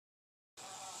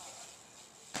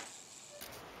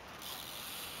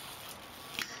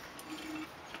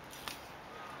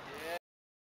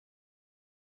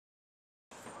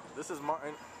This is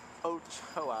Martin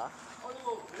Ochoa,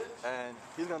 and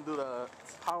he's gonna do the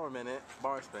power minute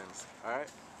bar spins. All right,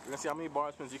 we're gonna see how many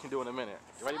bar spins you can do in a minute.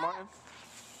 You ready, Martin?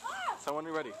 So when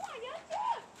you ready?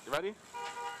 You ready? You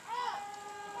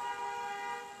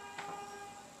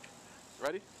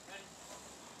ready?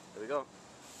 Here we go.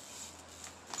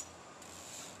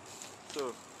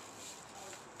 2,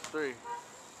 3,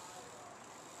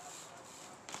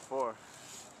 4,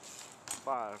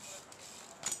 5,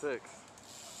 6,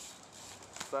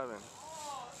 7,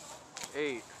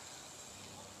 8,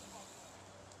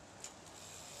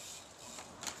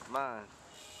 9,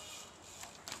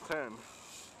 10,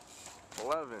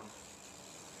 11,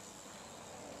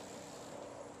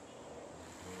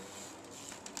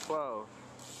 12,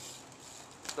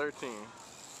 13,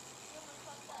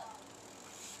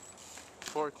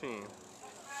 14,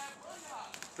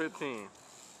 15,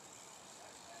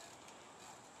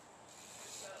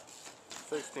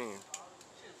 16,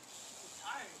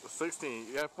 16.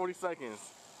 You got 40 seconds.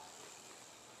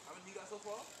 How many you got so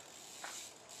far?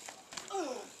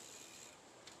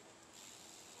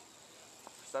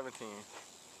 17.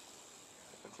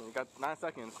 17. You got 9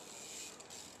 seconds.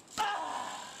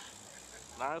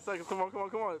 9 seconds. Come on, come on,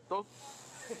 come on. Those.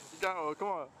 You got. Oh, come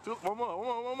on. One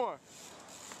more.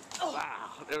 Wow.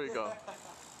 There we go.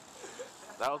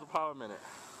 That was a power minute.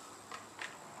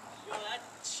 Yo, that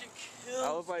shit killed.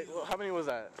 I was like, well, how many was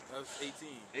that? That was 18.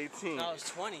 18. That was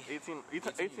 20. 18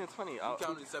 and 20. He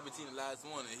counted 17 the last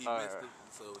one and he missed it.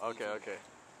 So Okay.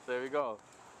 So there we go.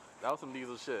 That was some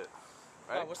diesel shit.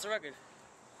 Right? Oh, what's the record?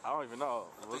 I don't even know.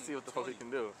 We'll see what the fuck he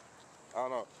can do. I don't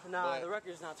know. Nah, but the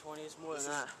record is not 20. It's more than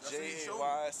that.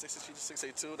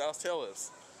 JAY62682. That was tail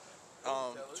whips.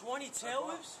 20 tail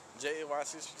whips?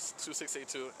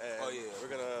 JAY62682. And we're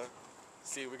gonna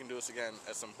see if we can do this again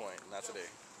at some point. Not today,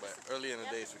 but early in the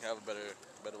day, so we can have a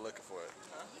better look for it.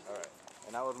 All right.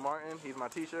 And that was Martin. He's my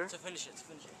teacher. To finish it.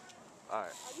 All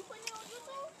right. Are you putting it on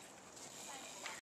YouTube?